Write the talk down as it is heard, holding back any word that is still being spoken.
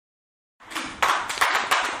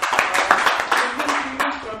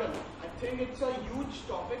think it's a huge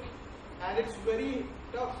topic and it's very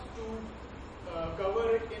tough to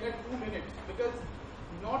cover it in a 2 minutes, because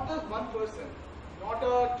not a one person, not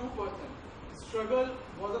a two person, struggle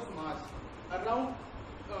was of mass. Around,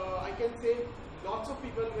 I can say, lots of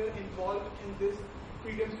people were involved in this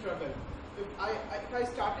freedom struggle. If I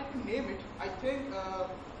started to name it, I think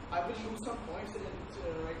I will lose some points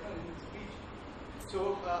right now in this speech.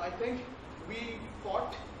 So I think we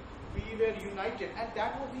fought, we were united, and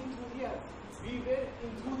that was the enthusiasm. We were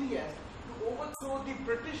enthusiastic to overthrow the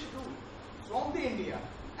British rule from the India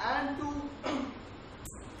and to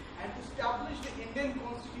establish the Indian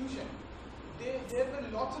Constitution. There were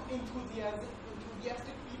lots of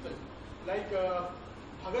enthusiastic people like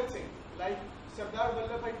Bhagat Singh, like Sardar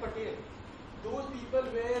Vallabhbhai Patel. Those people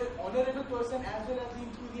were honorable person as well as the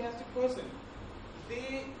enthusiastic person.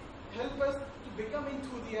 They help us to become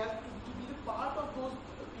enthusiastic, to be the part of those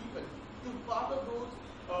people, to be part of those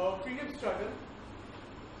freedom struggle.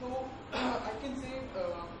 So I can say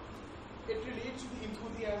it relates to the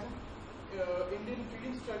enthusiasm. Indian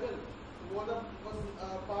freedom struggle was a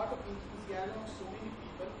part of enthusiasm of so many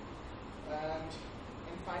people, and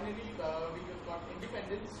finally we got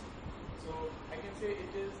independence. So I can say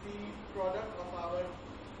it is the product of our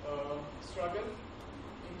struggle.